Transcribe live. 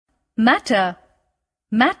Matter.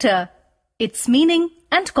 Matter, its meaning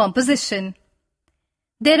and composition.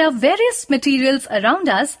 There are various materials around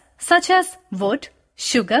us such as wood,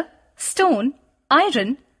 sugar, stone,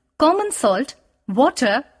 iron, common salt,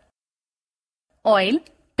 water, oil,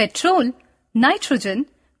 petrol, nitrogen,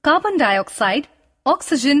 carbon dioxide,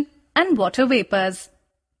 oxygen, and water vapors.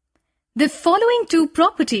 The following two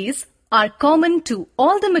properties are common to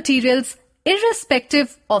all the materials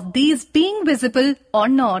irrespective of these being visible or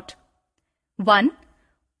not. 1.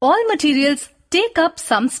 All materials take up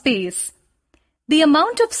some space. The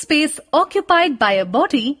amount of space occupied by a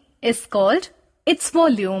body is called its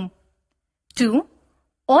volume. 2.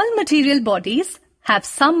 All material bodies have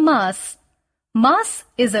some mass. Mass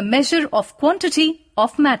is a measure of quantity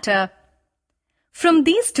of matter. From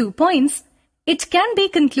these 2 points, it can be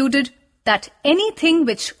concluded that anything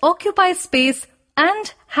which occupies space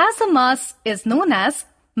and has a mass is known as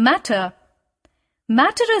matter.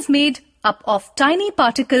 Matter is made up of tiny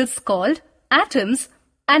particles called atoms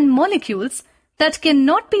and molecules that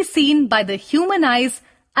cannot be seen by the human eyes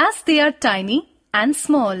as they are tiny and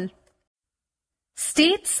small.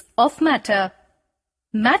 States of matter.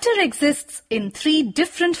 Matter exists in 3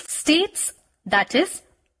 different states, that is,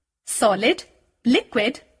 solid,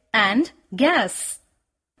 liquid, and gas.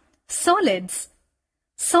 Solids.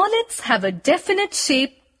 Solids have a definite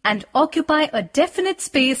shape and occupy a definite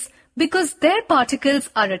space because their particles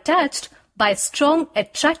are attached by strong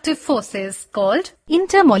attractive forces called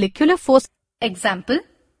intermolecular force. Example,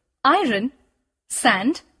 iron,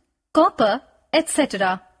 sand, copper,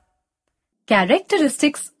 etc.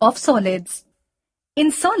 Characteristics of solids. In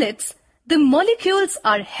solids, the molecules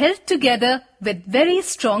are held together with very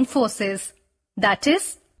strong forces. That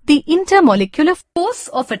is, the intermolecular force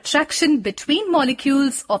of attraction between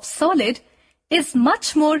molecules of solid is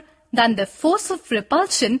much more than the force of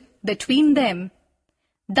repulsion between them.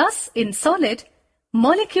 Thus, in solid,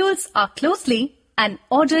 molecules are closely and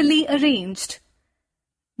orderly arranged.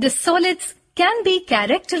 The solids can be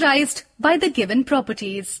characterized by the given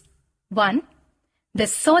properties. 1. The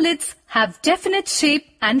solids have definite shape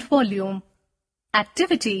and volume.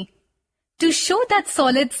 Activity. To show that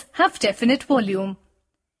solids have definite volume,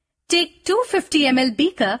 take 250 ml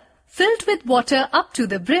beaker filled with water up to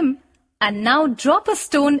the brim and now drop a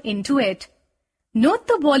stone into it. Note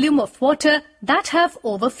the volume of water that have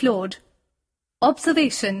overflowed.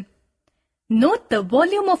 Observation. Note the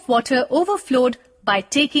volume of water overflowed by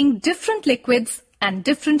taking different liquids and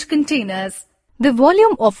different containers. The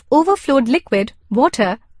volume of overflowed liquid,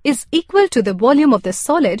 water, is equal to the volume of the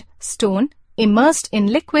solid, stone, immersed in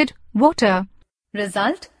liquid, water.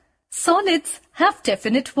 Result: solids have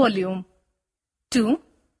definite volume. 2.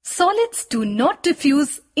 Solids do not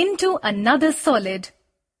diffuse into another solid.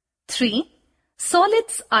 3.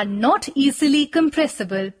 Solids are not easily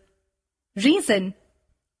compressible. Reason: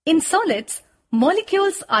 in solids,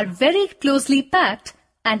 molecules are very closely packed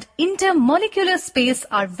and intermolecular space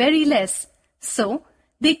are very less, so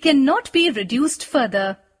they cannot be reduced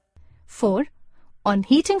further. 4. On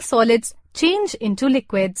heating, solids change into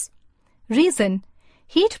liquids. Reason: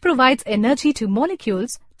 heat provides energy to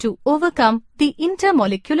molecules to overcome the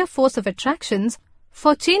intermolecular force of attractions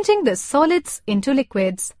for changing the solids into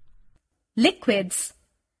liquids. Liquids.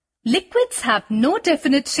 Liquids have no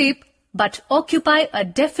definite shape but occupy a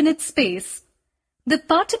definite space. The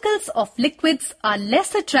particles of liquids are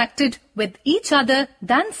less attracted with each other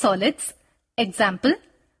than solids. Example,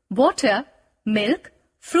 water, milk,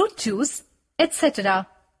 fruit juice, etc.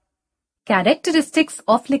 Characteristics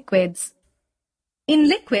of liquids. In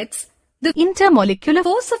liquids, the intermolecular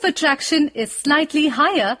force of attraction is slightly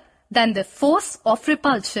higher than the force of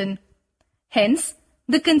repulsion. Hence,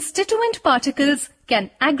 the constituent particles can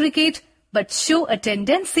aggregate but show a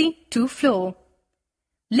tendency to flow.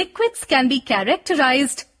 Liquids can be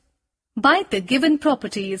characterized by the given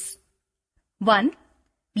properties. 1.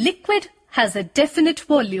 Liquid has a definite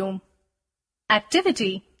volume.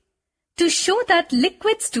 Activity. To show that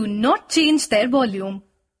liquids do not change their volume,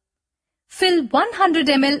 fill 100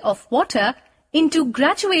 ml of water into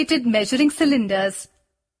graduated measuring cylinders.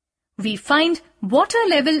 We find water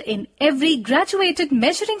level in every graduated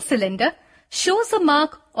measuring cylinder shows a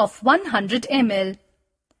mark of 100 ml.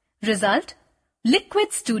 Result: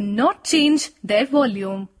 liquids do not change their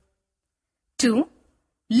volume. 2.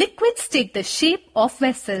 Liquids take the shape of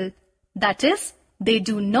vessel. That is, they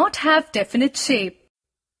do not have definite shape.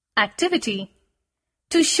 Activity.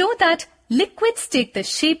 To show that liquids take the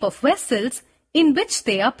shape of vessels in which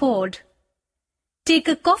they are poured. Take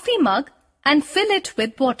a coffee mug and fill it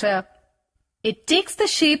with water. It takes the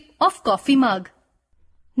shape of coffee mug.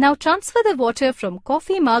 Now transfer the water from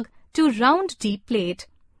coffee mug to round deep plate.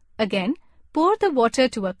 Again, pour the water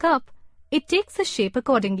to a cup, it takes the shape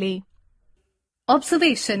accordingly.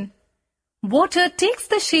 Observation: water takes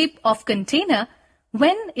the shape of container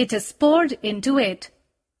when it is poured into it.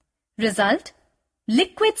 Result: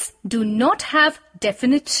 liquids do not have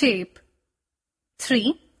definite shape.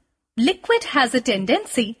 3. Liquid has a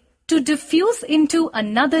tendency to diffuse into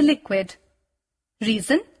another liquid.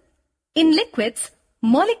 Reason: in liquids,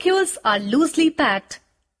 molecules are loosely packed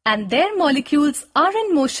and their molecules are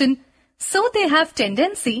in motion, so they have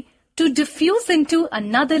tendency to diffuse into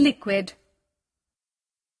another liquid.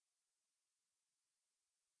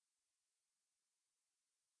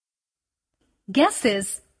 Gases.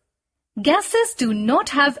 Gases do not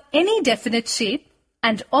have any definite shape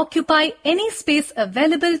and occupy any space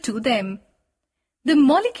available to them. The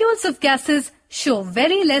molecules of gases show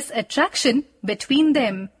very less attraction between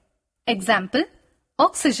them. Example: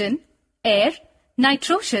 oxygen, air,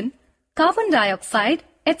 nitrogen, carbon dioxide,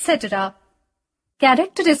 etc.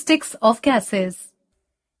 Characteristics of gases.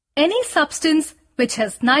 Any substance which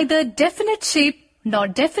has neither definite shape nor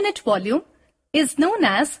definite volume is known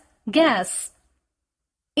as gas.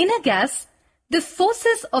 In a gas, the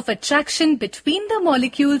forces of attraction between the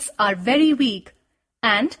molecules are very weak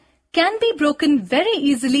and can be broken very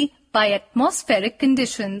easily by atmospheric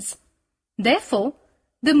conditions. Therefore,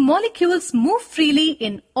 the molecules move freely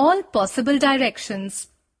in all possible directions.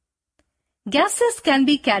 Gases can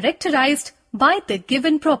be characterized by the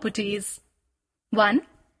given properties. 1.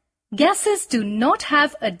 Gases do not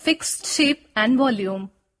have a fixed shape and volume.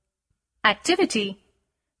 Activity.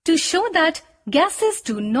 To show that gases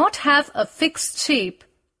do not have a fixed shape,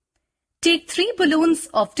 take 3 balloons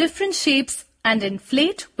of different shapes and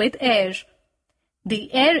inflate with air.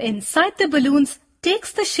 The air inside the balloons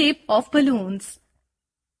takes the shape of balloons.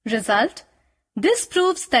 Result: this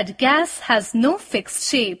proves that gas has no fixed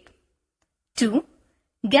shape. 2.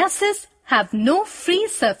 Gases have no free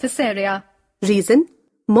surface area. Reason: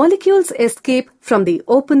 molecules escape from the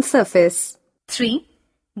open surface. 3.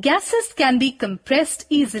 Gases can be compressed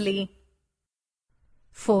easily.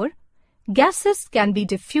 4. Gases can be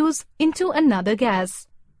diffused into another gas.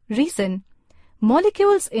 Reason: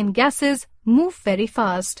 molecules in gases move very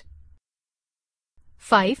fast.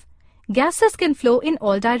 5. Gases can flow in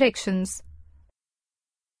all directions.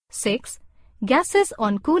 6. Gases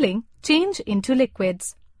on cooling change into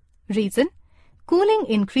liquids. Reason: cooling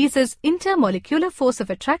increases intermolecular force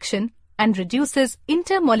of attraction and reduces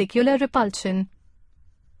intermolecular repulsion.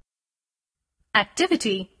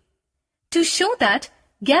 Activity. To show that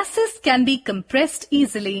gases can be compressed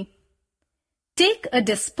easily, take a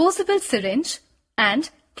disposable syringe and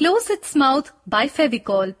close its mouth by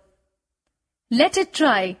Fevicol. Let it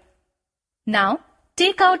dry. Now,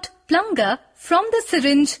 take out plunger from the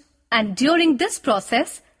syringe, and during this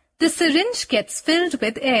process, the syringe gets filled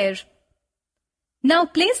with air. Now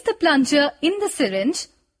place the plunger in the syringe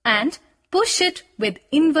and push it with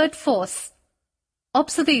inward force.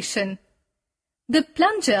 Observation: the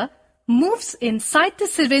plunger moves inside the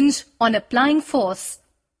syringe on applying force.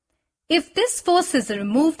 If this force is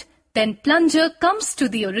removed, then plunger comes to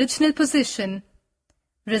the original position.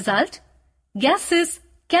 Result: gases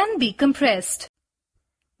can be compressed.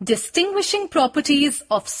 Distinguishing properties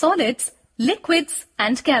of solids, liquids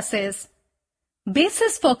and gases.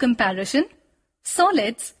 Basis for comparison: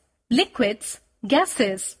 solids, liquids,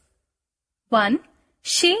 gases. 1.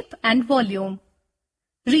 Shape and volume.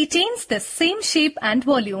 Retains the same shape and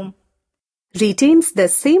volume. Retains the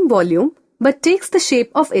same volume but takes the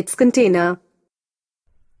shape of its container.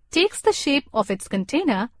 Takes the shape of its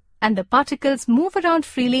container and the particles move around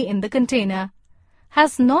freely in the container.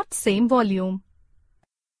 Has not same volume.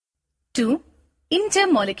 2.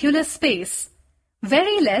 Intermolecular space.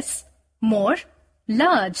 Very less, more,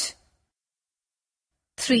 large.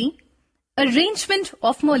 3. Arrangement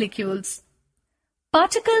of molecules.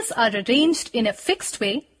 Particles are arranged in a fixed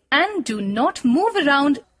way and do not move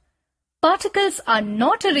around. Particles are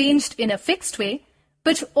not arranged in a fixed way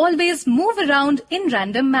but always move around in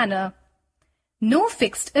random manner. No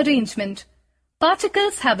fixed arrangement.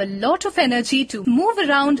 Particles have a lot of energy to move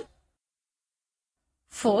around.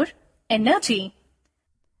 4. Energy.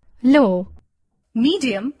 Low,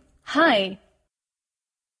 medium, high.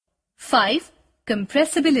 5.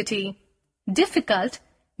 Compressibility. Difficult,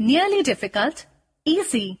 nearly difficult,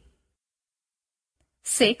 easy.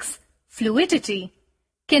 6. Fluidity.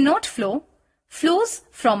 Cannot flow, flows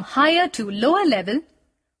from higher to lower level,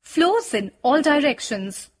 flows in all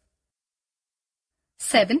directions.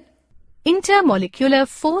 7. Intermolecular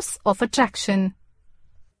force of attraction.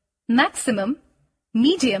 Maximum,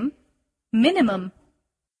 medium, minimum.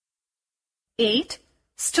 8.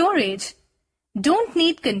 Storage. Don't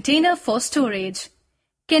need container for storage.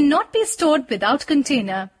 Cannot be stored without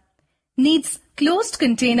container. Needs closed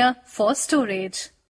container for storage.